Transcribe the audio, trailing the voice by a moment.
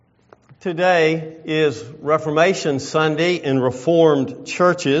Today is Reformation Sunday in Reformed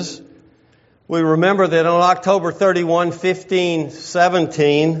churches. We remember that on October 31,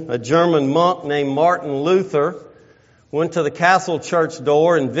 1517, a German monk named Martin Luther went to the castle church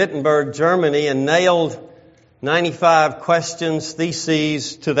door in Wittenberg, Germany, and nailed 95 questions,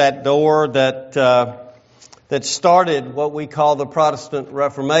 theses to that door that started what we call the Protestant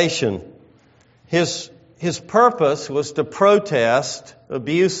Reformation. His purpose was to protest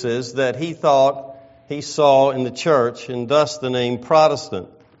abuses that he thought he saw in the church, and thus the name Protestant.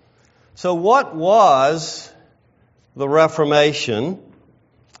 So what was the Reformation,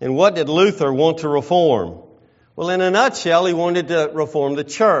 and what did Luther want to reform? Well, in a nutshell, he wanted to reform the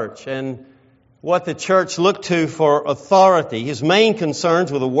church and what the church looked to for authority. His main concerns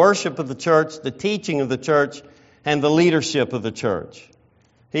were the worship of the church, the teaching of the church, and the leadership of the church.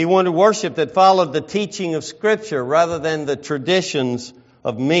 He wanted worship that followed the teaching of Scripture rather than the traditions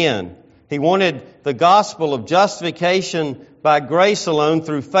of men. He wanted the gospel of justification by grace alone,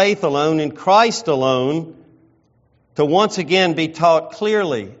 through faith alone, in Christ alone, to once again be taught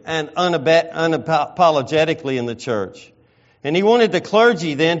clearly and unapologetically in the church. And he wanted the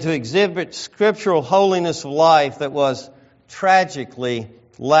clergy then to exhibit scriptural holiness of life that was tragically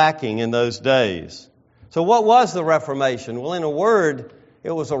lacking in those days. So what was the Reformation? Well, in a word,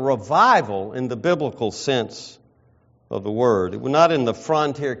 it was a revival in the biblical sense of the word. It was not in the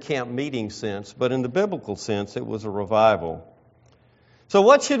frontier camp meeting sense, but in the biblical sense, it was a revival. So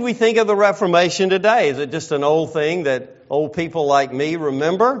what should we think of the Reformation today? Is it just an old thing that old people like me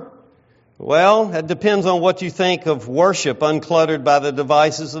remember? Well, it depends on what you think of worship uncluttered by the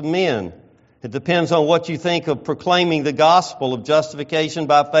devices of men. It depends on what you think of proclaiming the gospel of justification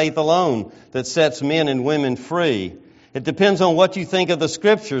by faith alone that sets men and women free. It depends on what you think of the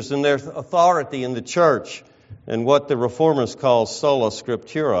Scriptures and their authority in the church and what the Reformers call sola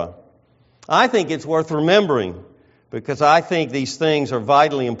scriptura. I think it's worth remembering because I think these things are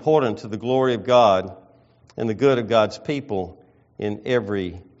vitally important to the glory of God and the good of God's people in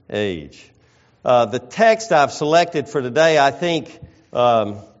every age. The text I've selected for today, I think,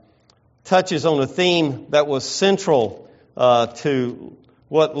 touches on a theme that was central to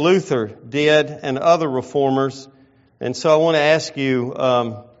what Luther did and other reformers. And so I want to ask you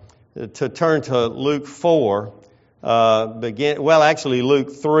to turn to Luke 4,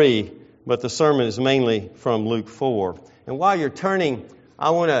 Luke 3, but the sermon is mainly from Luke 4. And while you're turning, I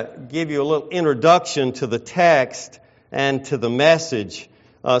want to give you a little introduction to the text and to the message.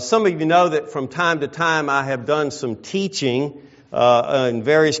 Some of you know that from time to time I have done some teaching in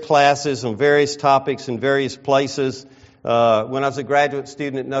various classes on various topics in various places. When I was a graduate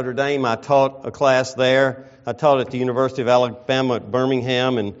student at Notre Dame, I taught a class there. I taught at the University of Alabama at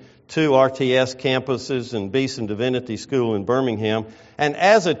Birmingham and 2 RTS campuses and Beeson Divinity School in Birmingham. And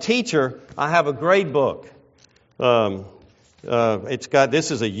as a teacher, I have a grade book. This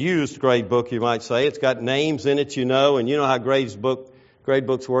is a used grade book, you might say. It's got names in it, and you know how grade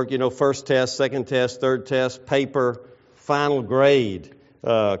books work. First test, second test, third test, paper, final grade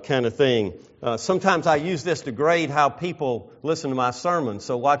kind of thing. Sometimes I use this to grade how people listen to my sermons,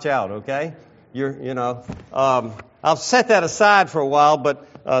 so watch out, okay? I'll set that aside for a while, but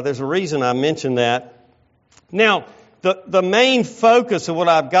there's a reason I mentioned that. Now, the main focus of what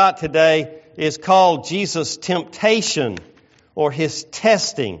I've got today is called Jesus' temptation or His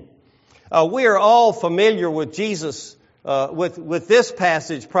testing. We are all familiar with Jesus, with this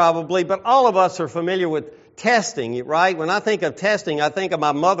passage probably, but all of us are familiar with testing, right? When I think of testing, I think of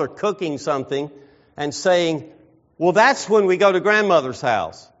my mother cooking something and saying, well, that's when we go to grandmother's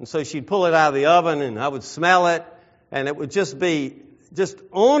house. And so she'd pull it out of the oven and I would smell it, and it would just be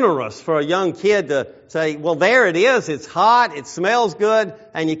onerous for a young kid to say, well, there it is, it's hot, it smells good,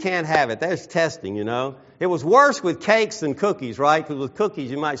 and you can't have it. There's testing, It was worse with cakes than cookies, right? Because with cookies,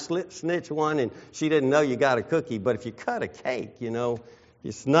 you might snitch one and she didn't know you got a cookie. But if you cut a cake,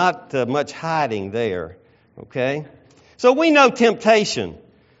 it's not much hiding there, okay? So we know temptation.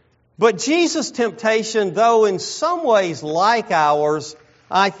 But Jesus' temptation, though in some ways like ours,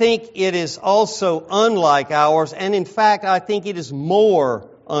 I think it is also unlike ours. And in fact, I think it is more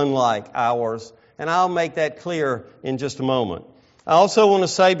unlike ours. And I'll make that clear in just a moment. I also want to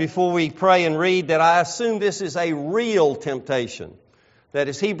say before we pray and read that I assume this is a real temptation. That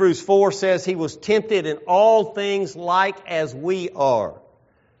as Hebrews 4 says, He was tempted in all things like as we are,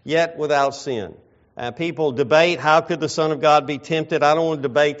 yet without sin. People debate, how could the Son of God be tempted? I don't want to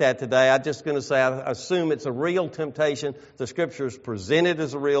debate that today. I'm just going to say I assume it's a real temptation. The Scriptures present it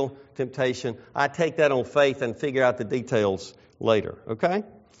as a real temptation. I take that on faith and figure out the details later. Okay?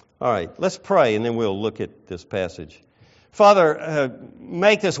 All right, let's pray and then we'll look at this passage. Father,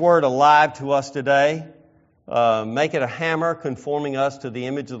 make this word alive to us today. Make it a hammer conforming us to the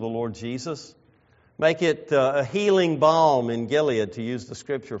image of the Lord Jesus. Make it a healing balm in Gilead, to use the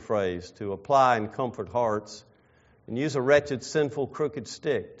scripture phrase, to apply and comfort hearts. And use a wretched, sinful, crooked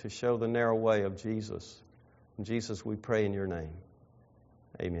stick to show the narrow way of Jesus. And Jesus, we pray in your name.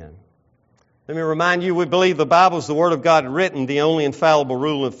 Amen. Let me remind you, we believe the Bible is the Word of God written, the only infallible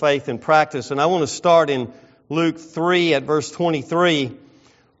rule of faith and practice. And I want to start in Luke 3 at verse 23,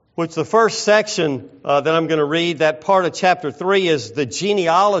 which the first section that I'm going to read, that part of chapter 3, is the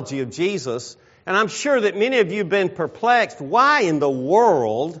genealogy of Jesus. And I'm sure that many of you have been perplexed. Why in the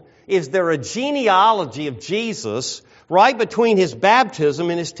world is there a genealogy of Jesus right between his baptism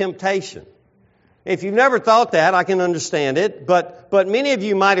and his temptation? If you've never thought that, I can understand it. But many of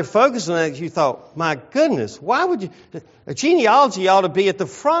you might have focused on that. You thought, my goodness, why would you? A genealogy ought to be at the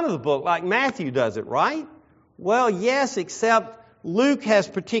front of the book like Matthew does it, right? Well, yes, except Luke has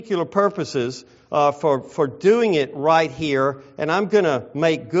particular purposes for doing it right here, and I'm going to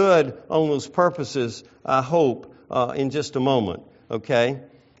make good on those purposes, I hope, in just a moment. Okay?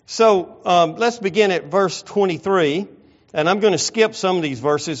 So let's begin at verse 23, and I'm going to skip some of these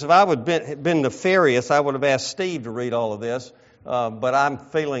verses. If I would have been nefarious, I would have asked Steve to read all of this, but I'm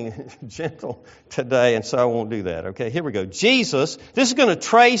feeling gentle today, and so I won't do that. Okay, here we go. Jesus, this is going to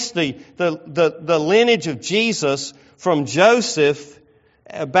trace the lineage of Jesus from Joseph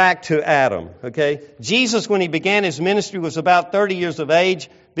back to Adam. Okay, Jesus, when he began his ministry, was about 30 years of age,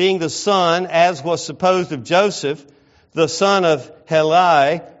 being the son, as was supposed, of Joseph, the son of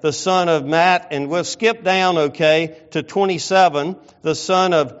Heli, the son of Matt, and we'll skip down, to 27, the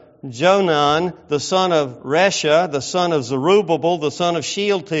son of Jonan, the son of Resha, the son of Zerubbabel, the son of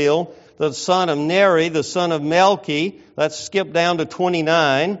Shealtiel, the son of Neri, the son of Melchi. Let's skip down to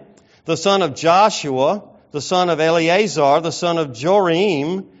 29. The son of Joshua, the son of Eleazar, the son of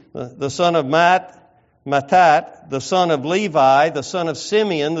Jorim, the son of Matat, the son of Levi, the son of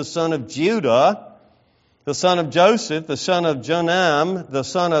Simeon, the son of Judah, the son of Joseph, the son of Jonam, the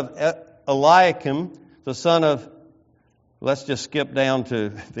son of Eliakim, the son of, let's just skip down to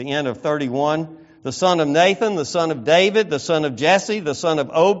the end of 31, the son of Nathan, the son of David, the son of Jesse, the son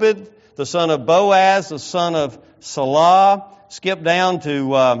of Obed, the son of Boaz, the son of Salah. Skip down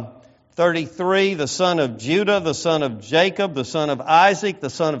to 33, the son of Judah, the son of Jacob, the son of Isaac,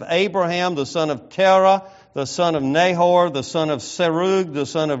 the son of Abraham, the son of Terah, the son of Nahor, the son of Serug, the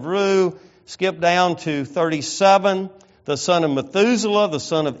son of Ru. Skip down to 37, the son of Methuselah, the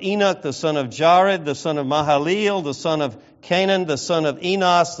son of Enoch, the son of Jared, the son of Mahalalel, the son of Canaan, the son of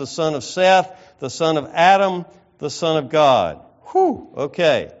Enos, the son of Seth, the son of Adam, the son of God.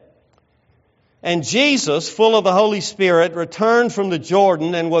 Okay. And Jesus, full of the Holy Spirit, returned from the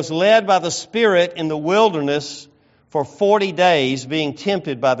Jordan and was led by the Spirit in the wilderness for 40 days, being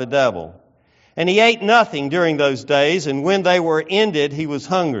tempted by the devil. And he ate nothing during those days, and when they were ended, he was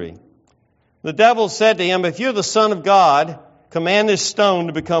hungry. The devil said to him, "If you're the Son of God, command this stone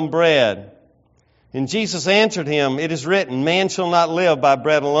to become bread." And Jesus answered him, "It is written, man shall not live by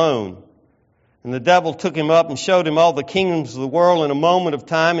bread alone." And the devil took him up and showed him all the kingdoms of the world in a moment of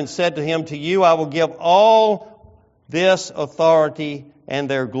time, and said to him, "To you I will give all this authority and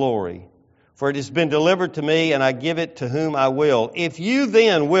their glory. For it has been delivered to me, and I give it to whom I will. If you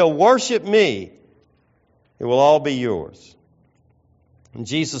then will worship me, it will all be yours." And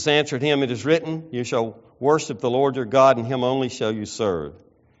Jesus answered him, "It is written, you shall worship the Lord your God, and him only shall you serve."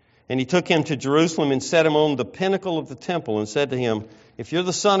 And he took him to Jerusalem and set him on the pinnacle of the temple and said to him, "If you're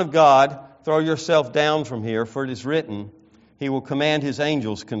the Son of God, throw yourself down from here, for it is written, he will command his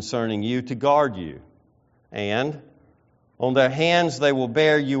angels concerning you to guard you. And on their hands they will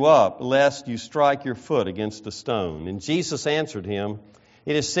bear you up, lest you strike your foot against a stone." And Jesus answered him,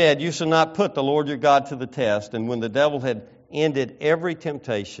 "It is said, you shall not put the Lord your God to the test." And when the devil had ended every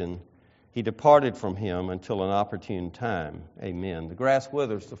temptation, he departed from him until an opportune time. Amen. The grass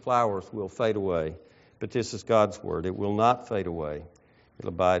withers, the flowers will fade away, but this is God's word. It will not fade away. It'll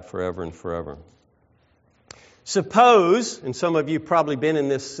abide forever and forever. Suppose, and some of you have probably been in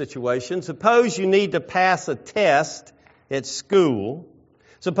this situation, suppose you need to pass a test at school.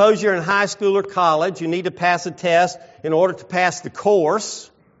 Suppose you're in high school or college, you need to pass a test in order to pass the course.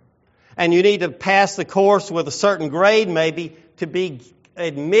 And you need to pass the course with a certain grade maybe to be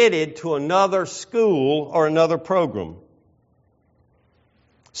admitted to another school or another program.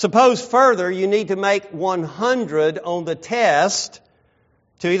 Suppose further you need to make 100 on the test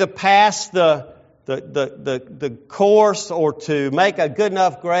to either pass the course or to make a good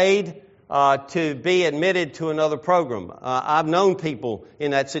enough grade to be admitted to another program. I've known people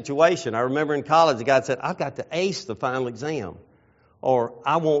in that situation. I remember in college, a guy said, I've got to ace the final exam, or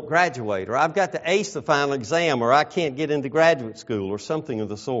I won't graduate, or I've got to ace the final exam, or I can't get into graduate school, or something of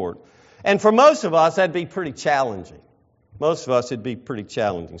the sort. And for most of us, that'd be pretty challenging. Most of us, it'd be pretty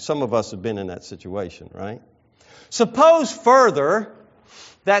challenging. Some of us have been in that situation, right? Suppose further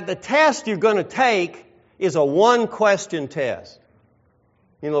that the test you're going to take is a one-question test.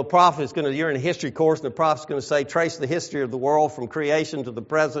 You know, the prophet is you're in a history course, and the prophet's going to say, trace the history of the world from creation to the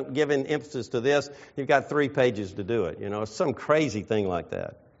present, giving emphasis to this. You've got 3 pages to do it. You know, it's some crazy thing like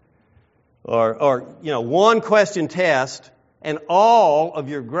that. Or one-question test, and all of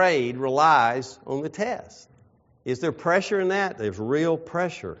your grade relies on the test. Is there pressure in that? There's real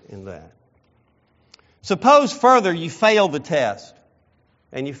pressure in that. Suppose further you fail the test,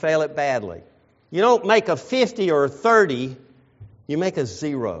 and you fail it badly. You don't make a 50 or a 30, you make a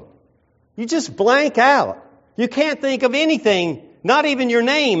 0. You just blank out. You can't think of anything, not even your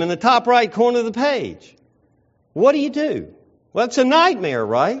name in the top right corner of the page. What do? Well, it's a nightmare,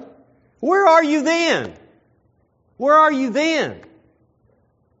 right? Where are you then? Where are you then?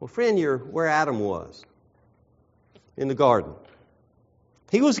 Well, friend, you're where Adam was, in the garden.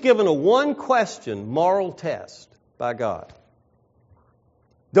 He was given a one-question moral test by God.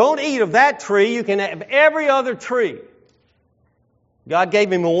 Don't eat of that tree. You can have every other tree. God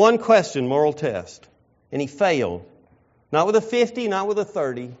gave him a one-question moral test, and he failed. Not with a 50, not with a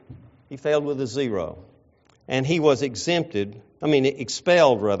 30. He failed with a 0. And he was expelled from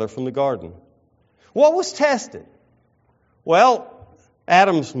the garden. What was tested? Well,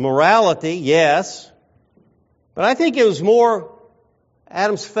 Adam's morality, yes. But I think it was more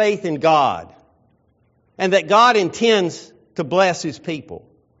Adam's faith in God, and that God intends to bless his people.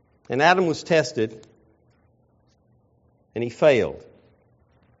 And Adam was tested, and he failed.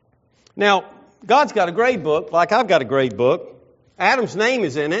 Now, God's got a grade book, like I've got a grade book. Adam's name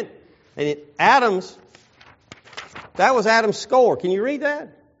is in it. And that was Adam's score. Can you read that?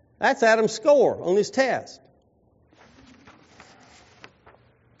 That's Adam's score on his test.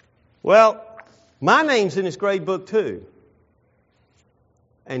 Well, my name's in his grade book too.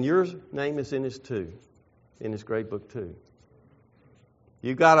 And your name is in his grade book too.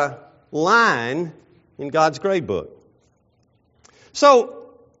 You've got a line in God's grade book. So,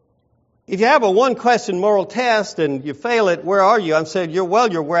 if you have a one-question moral test and you fail it, where are you? I'm saying you're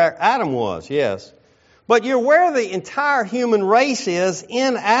where Adam was, yes. But you're where the entire human race is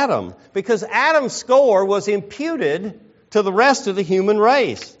in Adam, because Adam's score was imputed to the rest of the human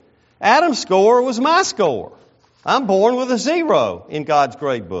race. Adam's score was my score. I'm born with a 0 in God's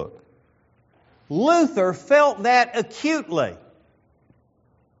grade book. Luther felt that acutely.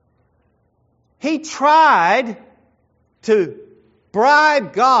 He tried to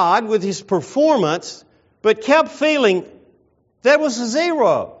bribe God with his performance, but kept feeling that was a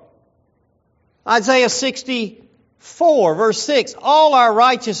 0. Isaiah 64, verse 6, all our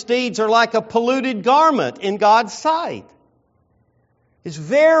righteous deeds are like a polluted garment in God's sight. It's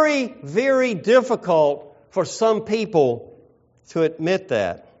very, very difficult for some people to admit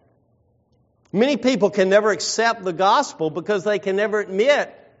that. Many people can never accept the gospel because they can never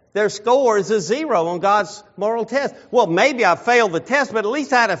admit their score is a 0 on God's moral test. Well, maybe I failed the test, but at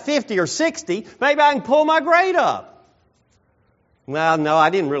least I had a 50 or 60. Maybe I can pull my grade up. Well, no, I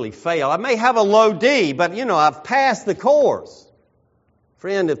didn't really fail. I may have a low D, but, I've passed the course.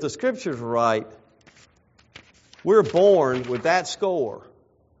 Friend, if the Scriptures are right, we're born with that score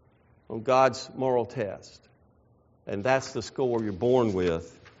on God's moral test. And that's the score you're born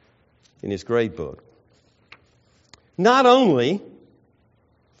with in His grade book. Not only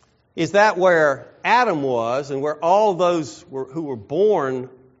is that where Adam was and where all those who were born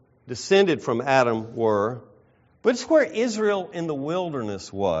descended from Adam were, but it's where Israel in the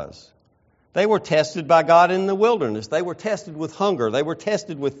wilderness was. They were tested by God in the wilderness. They were tested with hunger. They were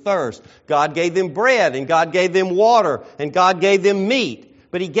tested with thirst. God gave them bread, and God gave them water, and God gave them meat.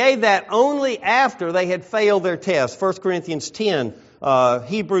 But He gave that only after they had failed their test. 1 Corinthians 10,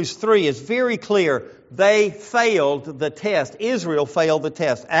 Hebrews 3 is very clear. They failed the test. Israel failed the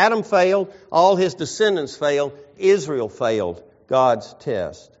test. Adam failed. All his descendants failed. Israel failed God's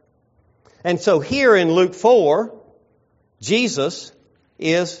test. And so here in Luke 4, Jesus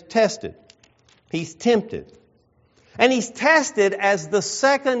is tested. He's tempted. And He's tested as the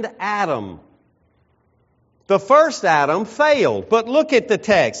second Adam. The first Adam failed. But look at the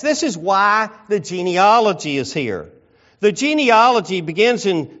text. This is why the genealogy is here. The genealogy begins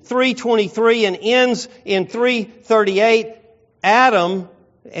in 323 and ends in 338. Adam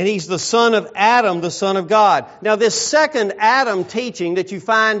And he's the son of Adam, the son of God. Now this second Adam teaching that you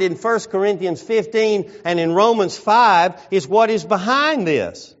find in 1 Corinthians 15 and in Romans 5 is what is behind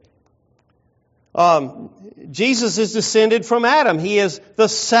this. Jesus is descended from Adam. He is the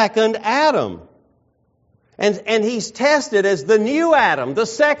second Adam. And he's tested as the new Adam, the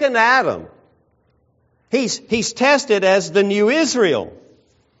second Adam. He's tested as the new Israel.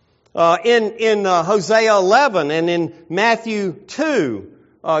 In Hosea 11 and in Matthew 2,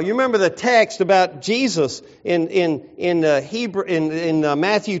 you remember the text about Jesus in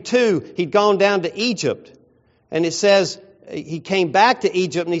Matthew 2, he'd gone down to Egypt. And it says, he came back to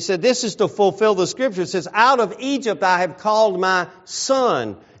Egypt and he said, this is to fulfill the scripture. It says, out of Egypt I have called my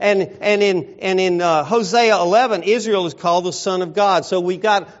son. And in Hosea 11, Israel is called the son of God. So we've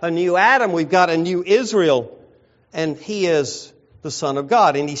got a new Adam, we've got a new Israel, and he is the son of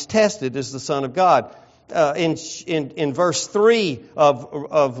God. And he's tested as the son of God. In verse 3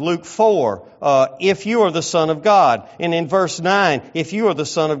 of Luke 4, if you are the son of God. And in verse 9, if you are the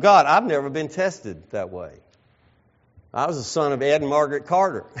son of God. I've never been tested that way. I was the son of Ed and Margaret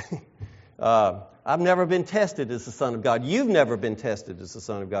Carter. I've never been tested as the son of God. You've never been tested as the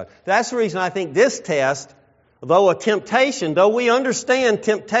son of God. That's the reason I think this test, though a temptation, though we understand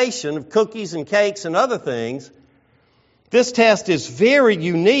temptation of cookies and cakes and other things, this test is very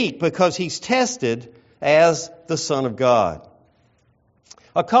unique because he's tested as the Son of God.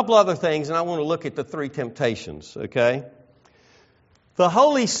 A couple other things, and I want to look at the three temptations, okay? The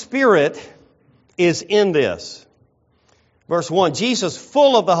Holy Spirit is in this. Verse 1, Jesus,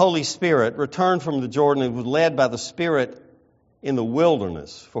 full of the Holy Spirit, returned from the Jordan and was led by the Spirit in the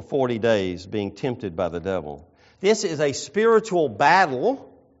wilderness for 40 days, being tempted by the devil. This is a spiritual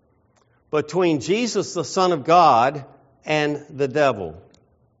battle between Jesus, the Son of God, and the devil.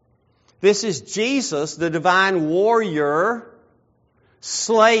 This is Jesus, the divine warrior,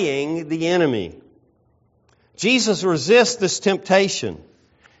 slaying the enemy. Jesus resists this temptation.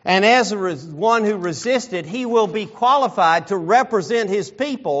 And as one who resisted, he will be qualified to represent his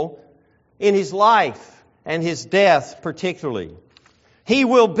people in his life and his death particularly. He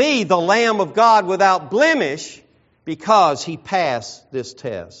will be the Lamb of God without blemish because he passed this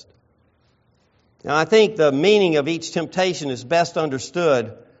test. Now, I think the meaning of each temptation is best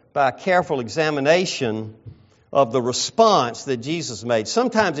understood by a careful examination of the response that Jesus made.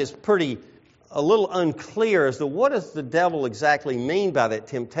 Sometimes it's a little unclear as to what does the devil exactly mean by that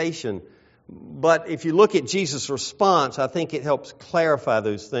temptation. But if you look at Jesus' response, I think it helps clarify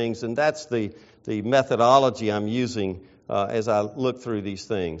those things, and that's the methodology I'm using as I look through these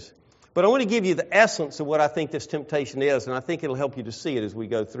things. But I want to give you the essence of what I think this temptation is, and I think it'll help you to see it as we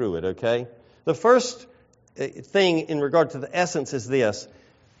go through it, okay? The first thing in regard to the essence is this.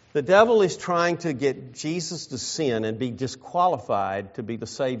 The devil is trying to get Jesus to sin and be disqualified to be the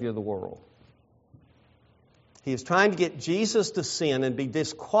Savior of the world. He is trying to get Jesus to sin and be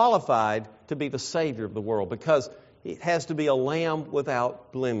disqualified to be the Savior of the world because it has to be a lamb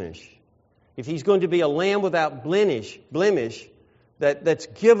without blemish. If he's going to be a lamb without blemish that's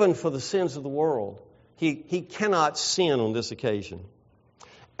given for the sins of the world, he cannot sin on this occasion.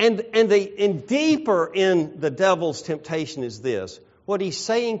 And deeper in the devil's temptation is this. What he's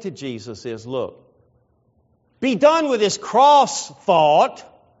saying to Jesus is, look, be done with this cross thought.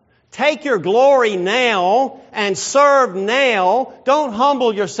 Take your glory now and serve now. Don't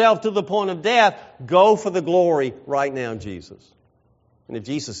humble yourself to the point of death. Go for the glory right now, Jesus. And if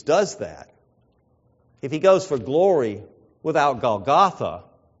Jesus does that, if he goes for glory without Golgotha,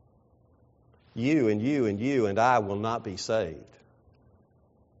 you and I will not be saved.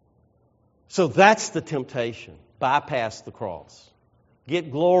 So that's the temptation. Bypass the cross.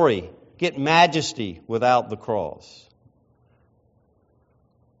 Get glory, get majesty without the cross.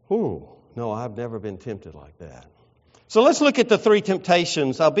 Ooh, no, I've never been tempted like that. So let's look at the three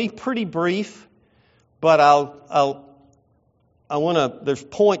temptations. I'll be pretty brief, but there's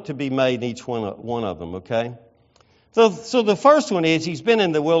point to be made in each one of them, okay? So the first one is he's been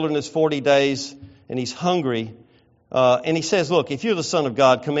in the wilderness 40 days and he's hungry. And he says, look, if you're the Son of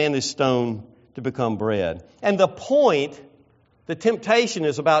God, command this stone to become bread. And the temptation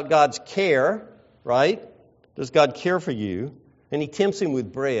is about God's care, right? Does God care for you? And he tempts him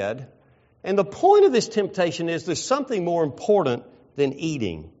with bread. And the point of this temptation is there's something more important than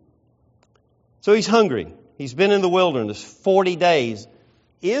eating. So he's hungry. He's been in the wilderness 40 days.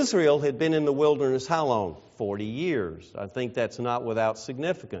 Israel had been in the wilderness how long? 40 years. I think that's not without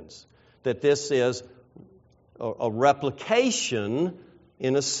significance. That this is a replication,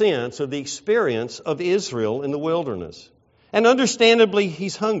 in a sense, of the experience of Israel in the wilderness. And understandably,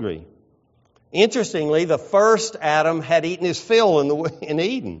 he's hungry. Interestingly, the first Adam had eaten his fill in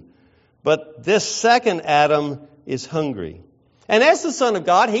Eden. But this second Adam is hungry. And as the Son of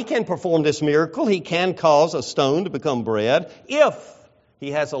God, He can perform this miracle. He can cause a stone to become bread if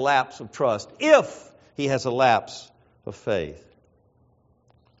He has a lapse of trust, if He has a lapse of faith.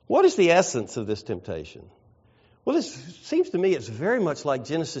 What is the essence of this temptation? Well, it seems to me it's very much like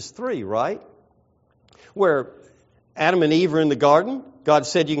Genesis 3, right? Where Adam and Eve are in the garden. God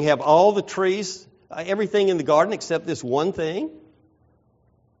said you can have all the trees, everything in the garden except this one thing.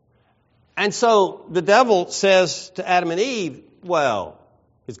 And so the devil says to Adam and Eve, well,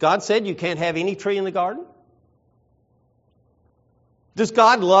 has God said you can't have any tree in the garden? Does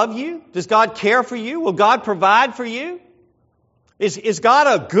God love you? Does God care for you? Will God provide for you? Is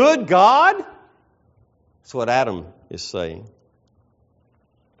God a good God? That's what Adam is saying.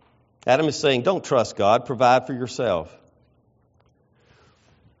 Adam is saying, don't trust God, provide for yourself.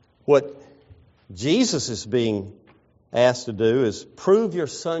 What Jesus is being asked to do is prove your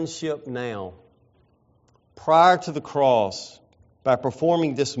sonship now, prior to the cross, by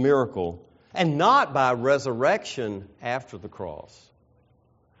performing this miracle, and not by resurrection after the cross.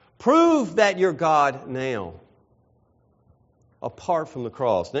 Prove that you're God now, apart from the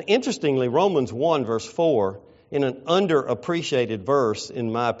cross. Now, interestingly, Romans 1, verse 4, in an underappreciated verse,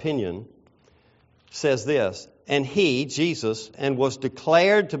 in my opinion, says this, and He, Jesus, and was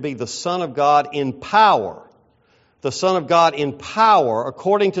declared to be the Son of God in power, the Son of God in power,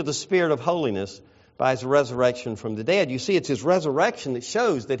 according to the Spirit of holiness, by His resurrection from the dead. You see, it's His resurrection that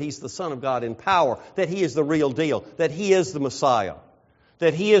shows that He's the Son of God in power, that He is the real deal, that He is the Messiah,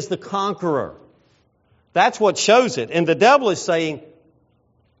 that He is the conqueror. That's what shows it. And the devil is saying,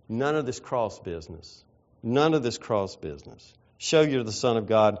 none of this cross business. None of this cross business. Show you're the Son of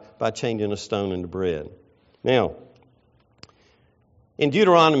God by changing a stone into bread. Now, in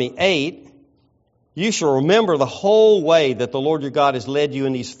Deuteronomy 8, you shall remember the whole way that the Lord your God has led you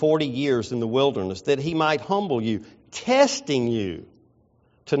in these 40 years in the wilderness, that He might humble you, testing you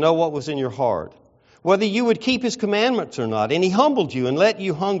to know what was in your heart, whether you would keep His commandments or not. And He humbled you and let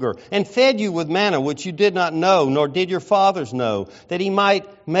you hunger and fed you with manna, which you did not know, nor did your fathers know, that He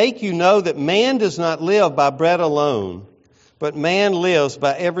might make you know that man does not live by bread alone, but man lives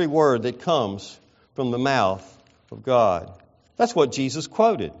by every word that comes from the mouth of God. That's what Jesus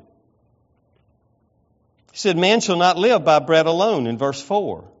quoted. He said, man shall not live by bread alone, in verse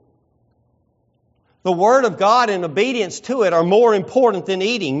 4. The Word of God and obedience to it are more important than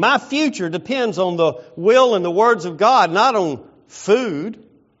eating. My future depends on the will and the words of God, not on food.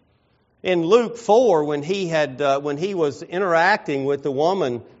 In Luke 4, when he was interacting with the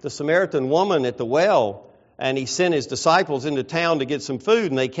woman, the Samaritan woman at the well, and He sent His disciples into town to get some food,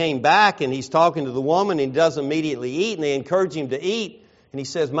 and they came back, and He's talking to the woman, and He doesn't immediately eat, and they encourage Him to eat. And He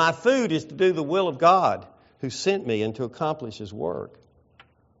says, my food is to do the will of God who sent me and to accomplish His work.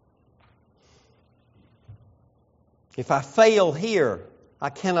 If I fail here,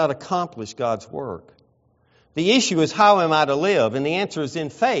 I cannot accomplish God's work. The issue is, how am I to live? And the answer is in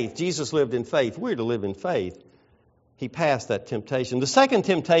faith. Jesus lived in faith. We're to live in faith. He passed that temptation. The second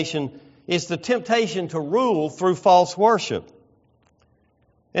temptation is the temptation to rule through false worship.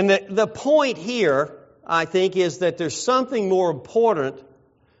 And the point here, I think, is that there's something more important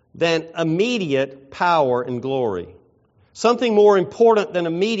than immediate power and glory. Something more important than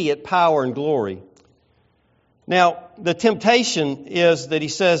immediate power and glory. Now, the temptation is that he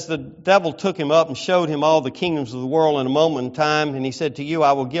says the devil took him up and showed him all the kingdoms of the world in a moment in time. And he said, to you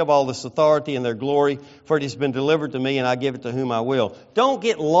I will give all this authority and their glory, for it has been delivered to me and I give it to whom I will. Don't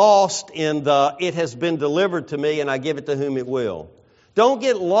get lost in the, it has been delivered to me and I give it to whom it will. Don't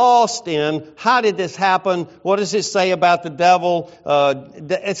get lost in, how did this happen? What does it say about the devil?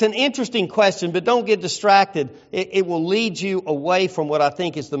 It's an interesting question, but don't get distracted. It will lead you away from what I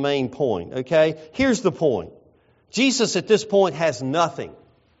think is the main point, okay? Here's the point. Jesus at this point has nothing.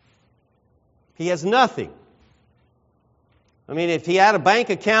 He has nothing. I mean, if he had a bank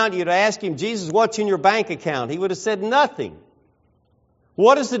account, you'd ask him, Jesus, what's in your bank account? He would have said nothing.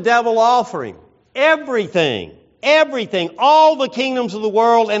 What does the devil offer him? Everything. Everything. All the kingdoms of the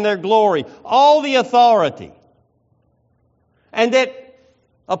world and their glory. All the authority. And that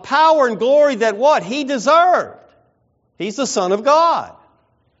a power and glory that what? He deserved. He's the Son of God.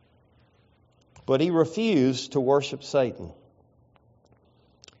 But he refused to worship Satan.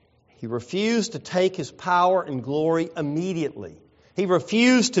 He refused to take his power and glory immediately. He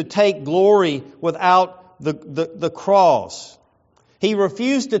refused to take glory without the cross. He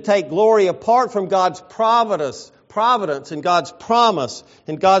refused to take glory apart from God's providence and God's promise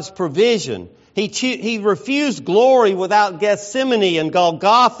and God's provision. He refused glory without Gethsemane and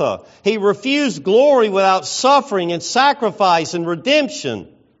Golgotha. He refused glory without suffering and sacrifice and redemption.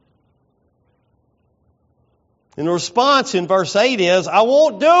 And the response in verse 8 is, I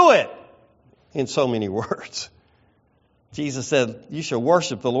won't do it, in so many words. Jesus said, you shall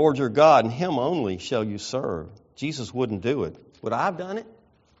worship the Lord your God, and Him only shall you serve. Jesus wouldn't do it. Would I have done it?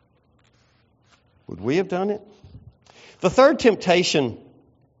 Would we have done it? The third temptation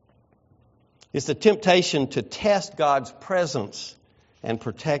is the temptation to test God's presence and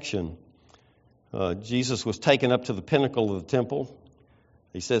protection. Jesus was taken up to the pinnacle of the temple.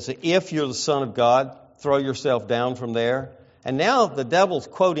 He says, if you're the Son of God, throw yourself down from there. And now the devil's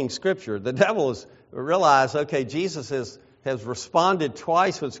quoting Scripture. The devil has realized, okay, Jesus has responded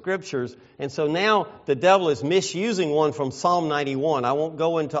twice with Scriptures, and so now the devil is misusing one from Psalm 91. I won't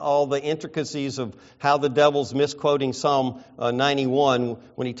go into all the intricacies of how the devil's misquoting Psalm 91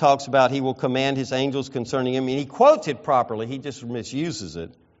 when he talks about he will command his angels concerning him. And he quotes it properly, he just misuses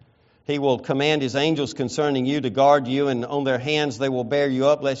it. He will command his angels concerning you to guard you, and on their hands they will bear you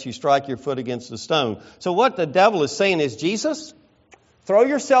up, lest you strike your foot against a stone. So what the devil is saying is, Jesus, throw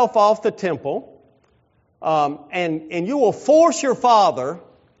yourself off the temple, and you will force your Father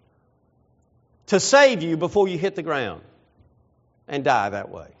to save you before you hit the ground and die that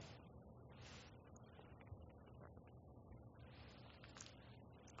way.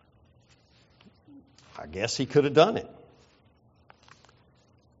 I guess he could have done it.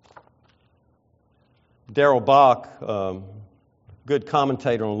 Darrell Bach, good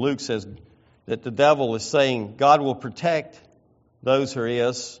commentator on Luke, says that the devil is saying God will protect those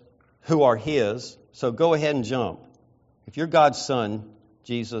who are His, so go ahead and jump. If you're God's Son,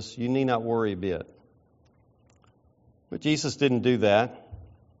 Jesus, you need not worry a bit. But Jesus didn't do that.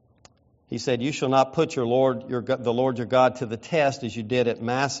 He said, you shall not put the Lord your God to the test as you did at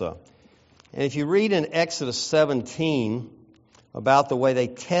Massah. And if you read in Exodus 17 about the way they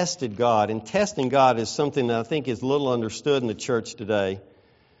tested God, and testing God is something that I think is little understood in the church today.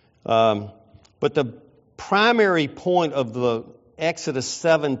 But the primary point of the Exodus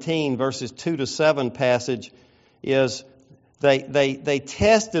 17 verses 2 to 7 passage is they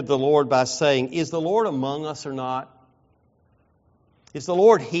tested the Lord by saying, is the Lord among us or not? Is the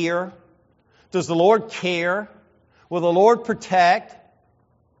Lord here? Does the Lord care? Will the Lord protect?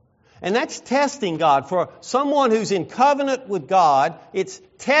 And that's testing God. For someone who's in covenant with God, it's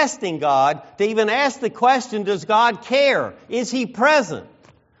testing God to even ask the question, does God care? Is He present?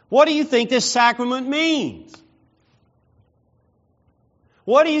 What do you think this sacrament means?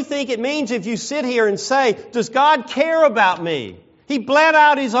 What do you think it means if you sit here and say, does God care about me? He bled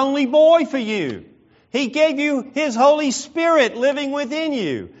out His only boy for you. He gave you His Holy Spirit living within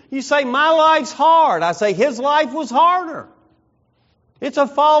you. You say, my life's hard. I say, His life was harder. It's a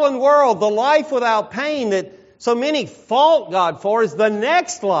fallen world. The life without pain that so many fault God for is the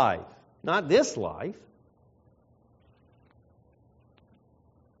next life, not this life.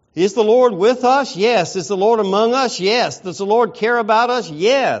 Is the Lord with us? Yes. Is the Lord among us? Yes. Does the Lord care about us?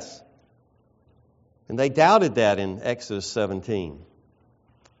 Yes. And they doubted that in Exodus 17.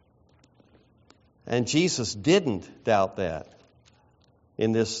 And Jesus didn't doubt that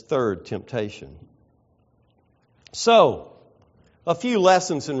in this third temptation. So, a few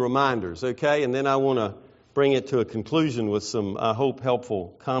lessons and reminders, okay? And then I want to bring it to a conclusion with some, I hope,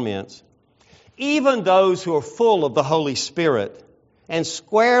 helpful comments. Even those who are full of the Holy Spirit and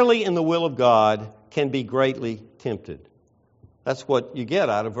squarely in the will of God can be greatly tempted. That's what you get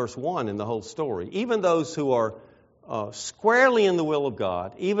out of verse 1 in the whole story. Even those who are squarely in the will of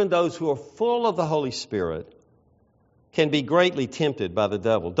God, even those who are full of the Holy Spirit, can be greatly tempted by the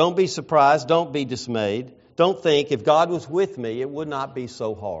devil. Don't be surprised. Don't be dismayed. Don't think, if God was with me, it would not be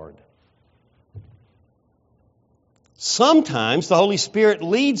so hard. Sometimes the Holy Spirit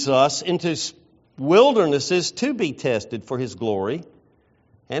leads us into wildernesses to be tested for His glory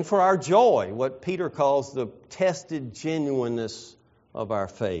and for our joy, what Peter calls the tested genuineness of our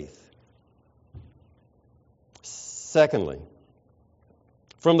faith. Secondly,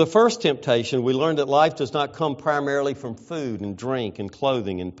 from the first temptation, we learned that life does not come primarily from food and drink and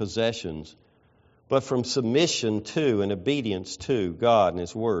clothing and possessions, but from submission to and obedience to God and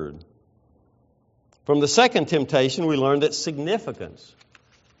His Word. From the second temptation, we learned that significance.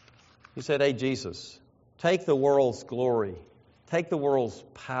 He said, hey, Jesus, take the world's glory, take the world's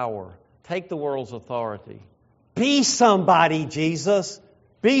power, take the world's authority. Be somebody, Jesus.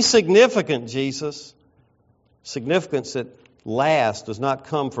 Be significant, Jesus. Significance that lasts does not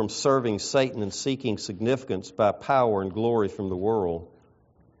come from serving Satan and seeking significance by power and glory from the world.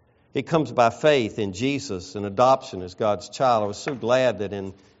 It comes by faith in Jesus and adoption as God's child. I was so glad that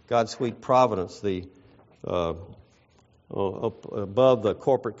in God's sweet providence, above the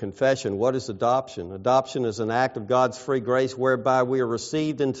corporate confession. What is adoption? Adoption is an act of God's free grace whereby we are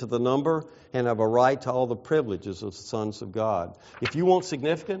received into the number and have a right to all the privileges of the sons of God. If you want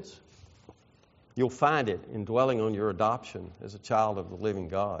significance, you'll find it in dwelling on your adoption as a child of the living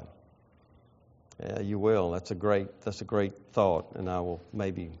God. You will. That's a great thought, and I will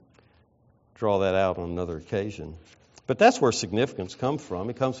maybe draw that out on another occasion. But that's where significance comes from.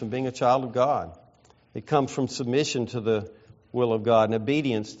 It comes from being a child of God. It comes from submission to the will of God and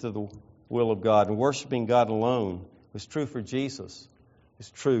obedience to the will of God and worshiping God alone. It was true for Jesus.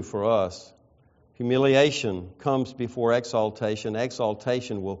 It's true for us. Humiliation comes before exaltation.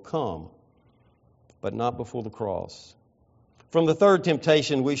 Exaltation will come, but not before the cross. From the third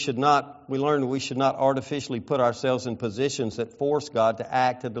temptation, we learned we should not artificially put ourselves in positions that force God to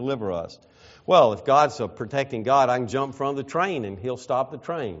act to deliver us. Well, if God's a protecting God, I can jump from the train and He'll stop the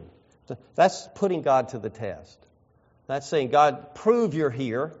train. That's putting God to the test. That's saying, God, prove you're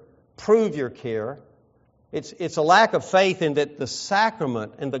here, prove your care. It's a lack of faith in that the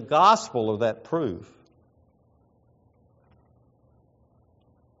sacrament and the gospel of that proof.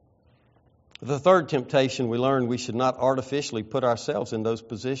 The third temptation, we learned we should not artificially put ourselves in those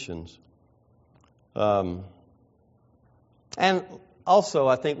positions. And also,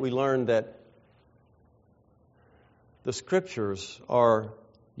 I think we learned that the Scriptures are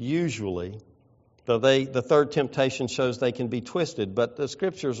usually, though the third temptation shows they can be twisted, but the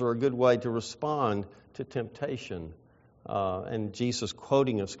Scriptures are a good way to respond to temptation. And Jesus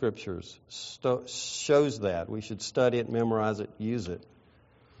quoting of Scriptures shows that. We should study it, memorize it, use it.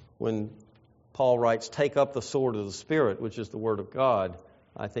 When Paul writes, take up the sword of the Spirit, which is the Word of God,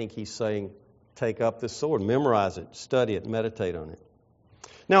 I think he's saying, take up this sword, memorize it, study it, meditate on it.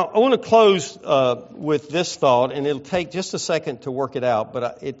 Now, I want to close with this thought, and it'll take just a second to work it out,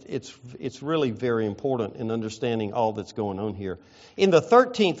 but it's really very important in understanding all that's going on here. In the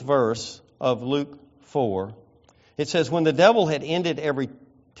 13th verse of Luke 4, it says, when the devil had ended every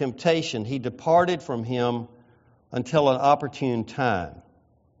temptation, he departed from him until an opportune time.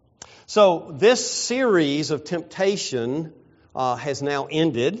 So this series of temptation has now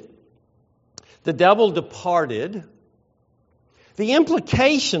ended. The devil departed. The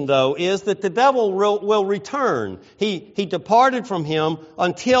implication, though, is that the devil will return. He departed from him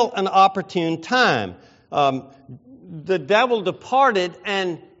until an opportune time. The devil departed,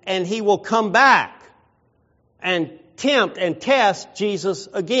 and he will come back and tempt and test Jesus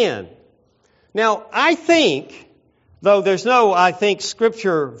again. Now, I think, though there's no,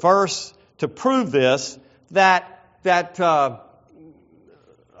 Scripture verse to prove this, that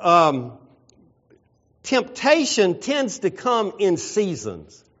temptation tends to come in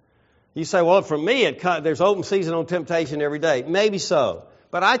seasons. You say, well, for me, there's open season on temptation every day. Maybe so.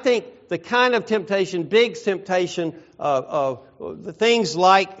 But I think the kind of temptation, big temptation, the things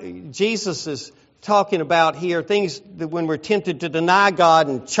like Jesus is talking about here, things that when we're tempted to deny God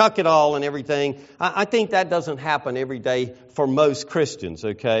and chuck it all and everything, I think that doesn't happen every day for most Christians,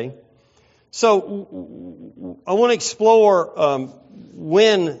 okay? So I want to explore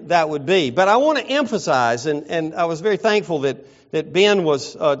when that would be. But I want to emphasize, and I was very thankful that Ben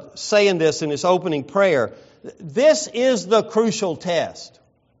was saying this in his opening prayer, this is the crucial test.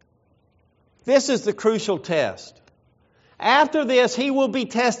 This is the crucial test. After this, he will be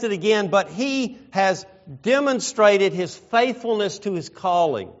tested again, but he has demonstrated his faithfulness to his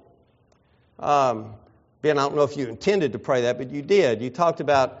calling. Ben, I don't know if you intended to pray that, but you did. You talked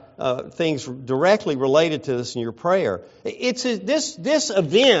about things directly related to this in your prayer. It's this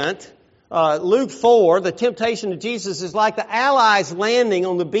event, Luke 4, the temptation of Jesus, is like the Allies landing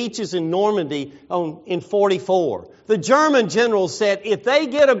on the beaches in Normandy in 44. The German generals said, if they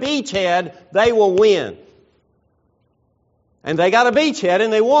get a beachhead, they will win. And they got a beachhead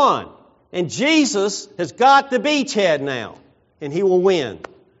and they won. And Jesus has got the beachhead now, and he will win.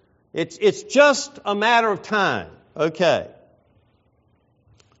 It's just a matter of time. Okay.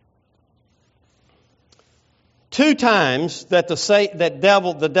 2 times that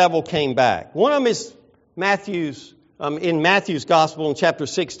the devil came back. One of them is in Matthew's Gospel in chapter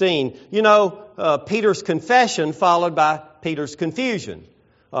 16. You know, Peter's confession followed by Peter's confusion.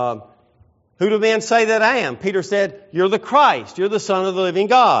 Who do men say that I am? Peter said, you're the Christ. You're the Son of the living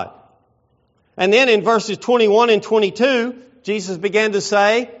God. And then in verses 21 and 22, Jesus began to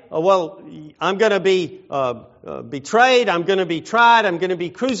say, well, I'm going to be betrayed. I'm going to be tried. I'm going to be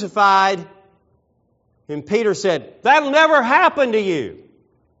crucified. And Peter said, that'll never happen to you.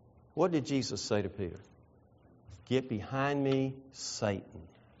 What did Jesus say to Peter? Get behind me, Satan.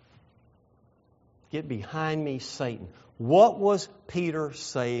 Get behind me, Satan. What was Peter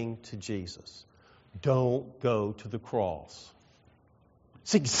saying to Jesus? Don't go to the cross.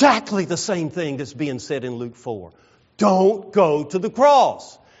 It's exactly the same thing that's being said in Luke 4. Don't go to the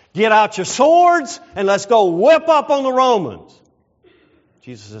cross. Get out your swords and let's go whip up on the Romans.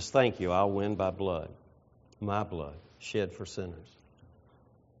 Jesus says, thank you, I'll win by blood. My blood, shed for sinners.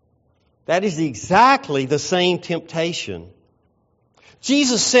 That is exactly the same temptation.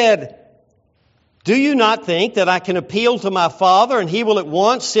 Jesus said, do you not think that I can appeal to my Father and He will at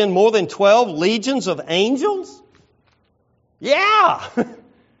once send more than 12 legions of angels? Yeah!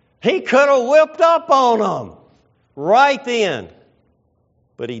 He could have whipped up on them right then.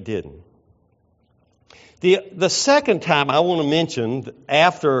 But He didn't. The second time I want to mention,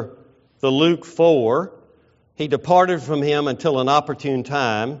 after the Luke 4, He departed from him until an opportune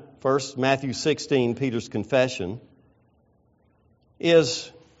time. First, Matthew 16, Peter's confession,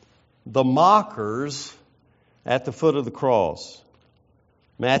 is the mockers at the foot of the cross.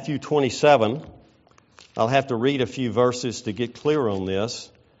 Matthew 27, I'll have to read a few verses to get clear on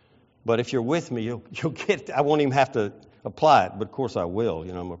this, but if you're with me, you'll get, I won't even have to apply it, but of course I will.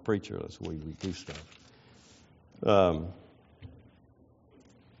 You know, I'm a preacher, that's the way we do stuff.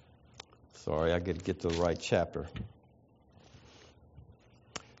 Sorry, I got to get to the right chapter.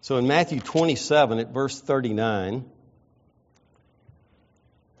 So in Matthew 27 at verse 39,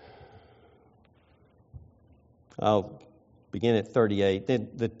 I'll begin at 38.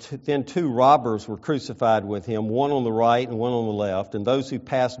 Then two robbers were crucified with him, one on the right and one on the left. And those who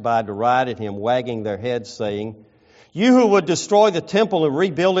passed by derided him, wagging their heads, saying, you who would destroy the temple and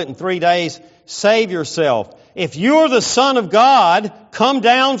rebuild it in 3 days, save yourself. If you're the Son of God, come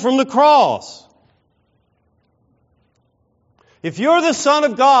down from the cross. If you're the Son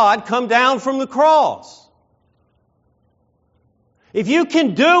of God, come down from the cross. If you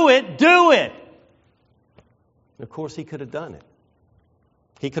can do it, do it. And of course, He could have done it.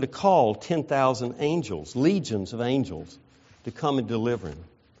 He could have called 10,000 angels, legions of angels, to come and deliver Him.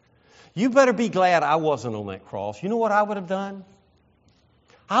 You better be glad I wasn't on that cross. You know what I would have done?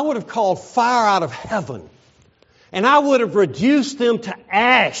 I would have called fire out of heaven, and I would have reduced them to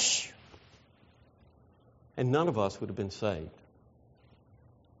ash, and none of us would have been saved.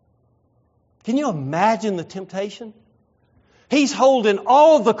 Can you imagine the temptation? He's holding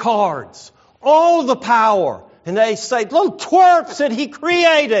all the cards, all the power, and they say, little twerps that He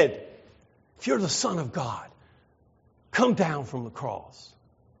created. If you're the Son of God, come down from the cross.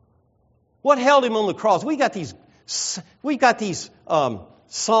 What held Him on the cross? We got these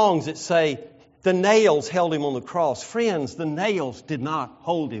songs that say the nails held Him on the cross. Friends, the nails did not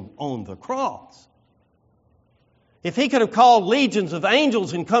hold Him on the cross. If He could have called legions of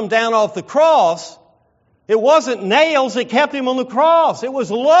angels and come down off the cross, it wasn't nails that kept Him on the cross. It was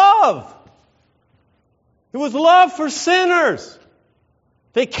love. It was love for sinners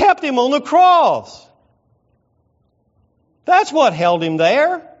that kept Him on the cross. That's what held Him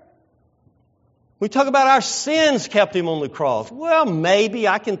there. We talk about our sins kept Him on the cross. Well, maybe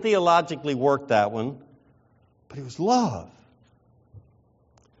I can theologically work that one, but it was love.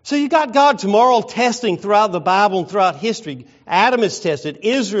 So you got God's moral testing throughout the Bible and throughout history. Adam is tested.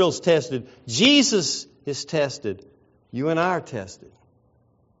 Israel's tested. Jesus is tested. You and I are tested.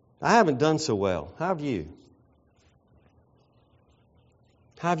 I haven't done so well. How have you?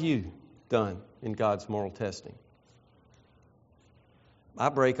 How have you done in God's moral testing? I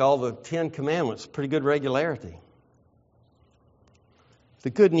break all the 10 commandments, pretty good regularity.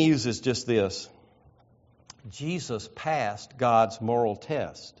 The good news is just this. Jesus passed God's moral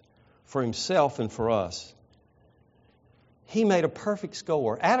test for Himself and for us. He made a perfect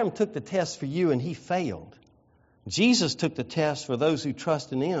score. Adam took the test for you and he failed. Jesus took the test for those who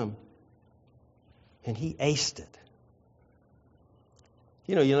trust in Him and He aced it.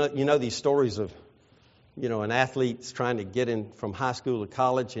 You know these stories of, an athlete's trying to get in from high school to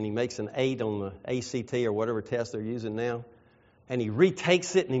college and he makes an 8 on the ACT or whatever test they're using now. And he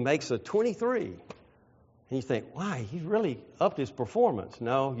retakes it and he makes a 23. And you think, why? He's really upped his performance.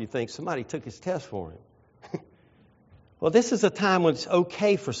 No, you think somebody took his test for him. Well, this is a time when it's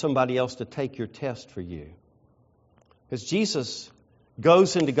okay for somebody else to take your test for you. Because Jesus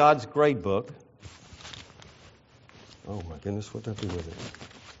goes into God's grade book. Oh my goodness, what did I do with it?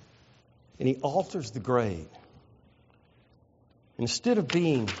 And He alters the grade. Instead of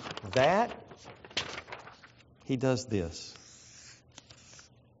being that, He does this.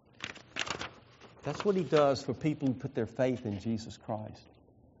 That's what He does for people who put their faith in Jesus Christ.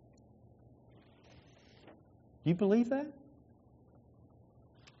 You believe that?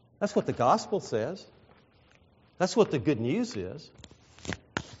 That's what the gospel says. That's what the good news is.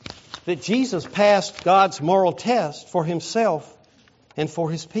 that Jesus passed God's moral test for himself and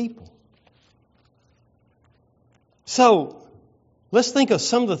for his people. So, let's think of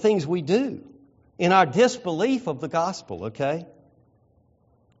some of the things we do in our disbelief of the gospel, okay?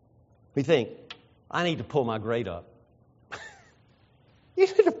 We think, I need to pull my grade up. You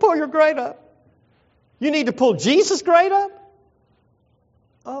need to pull your grade up. You need to pull Jesus' grade up?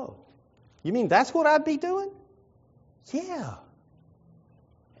 Oh, you mean that's what I'd be doing? Yeah.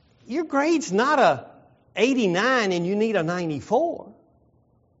 Your grade's not a 89 and you need a 94.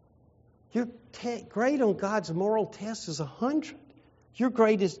 Your grade on God's moral test is 100. Your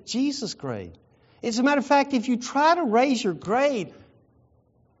grade is Jesus' grade. As a matter of fact, if you try to raise your grade, it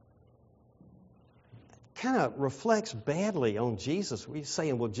kind of reflects badly on Jesus. We're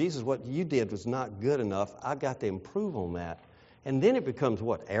saying, well, Jesus, what you did was not good enough. I got to improve on that. And then it becomes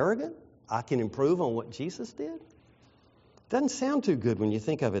what? Arrogant? I can improve on what Jesus did? Doesn't sound too good when you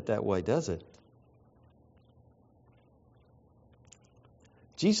think of it that way, does it?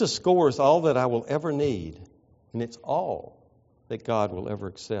 Jesus scores all that I will ever need, and it's all that God will ever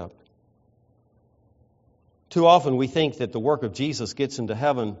accept. Too often we think that the work of Jesus gets us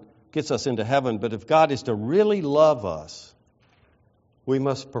into heaven, but if God is to really love us, we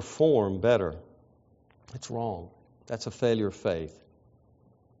must perform better. That's wrong. That's a failure of faith.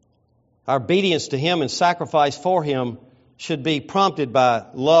 Our obedience to Him and sacrifice for Him should be prompted by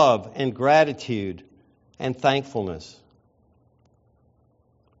love and gratitude and thankfulness.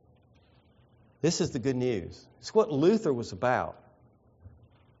 This is the good news. It's what Luther was about.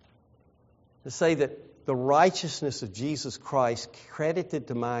 To say that the righteousness of Jesus Christ credited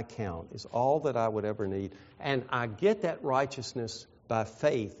to my account is all that I would ever need. And I get that righteousness by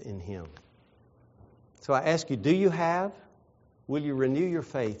faith in Him. So I ask you, do you have? Will you renew your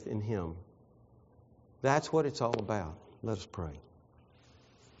faith in Him? That's what it's all about. Let us pray.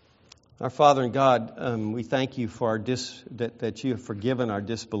 Our Father in God, we thank you for that you have forgiven our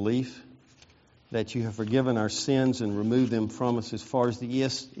disbelief, that you have forgiven our sins and removed them from us as far as the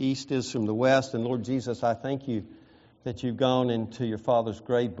east is from the west. And Lord Jesus, I thank you that you've gone into your Father's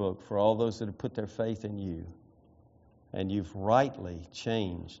grade book for all those that have put their faith in you. And you've rightly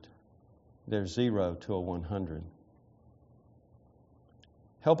changed their 0 to a 100.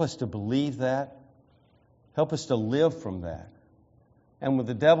 Help us to believe that. Help us to live from that. And when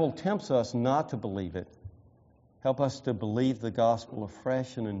the devil tempts us not to believe it, help us to believe the gospel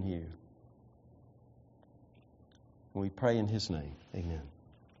afresh and anew. We pray in His name. Amen.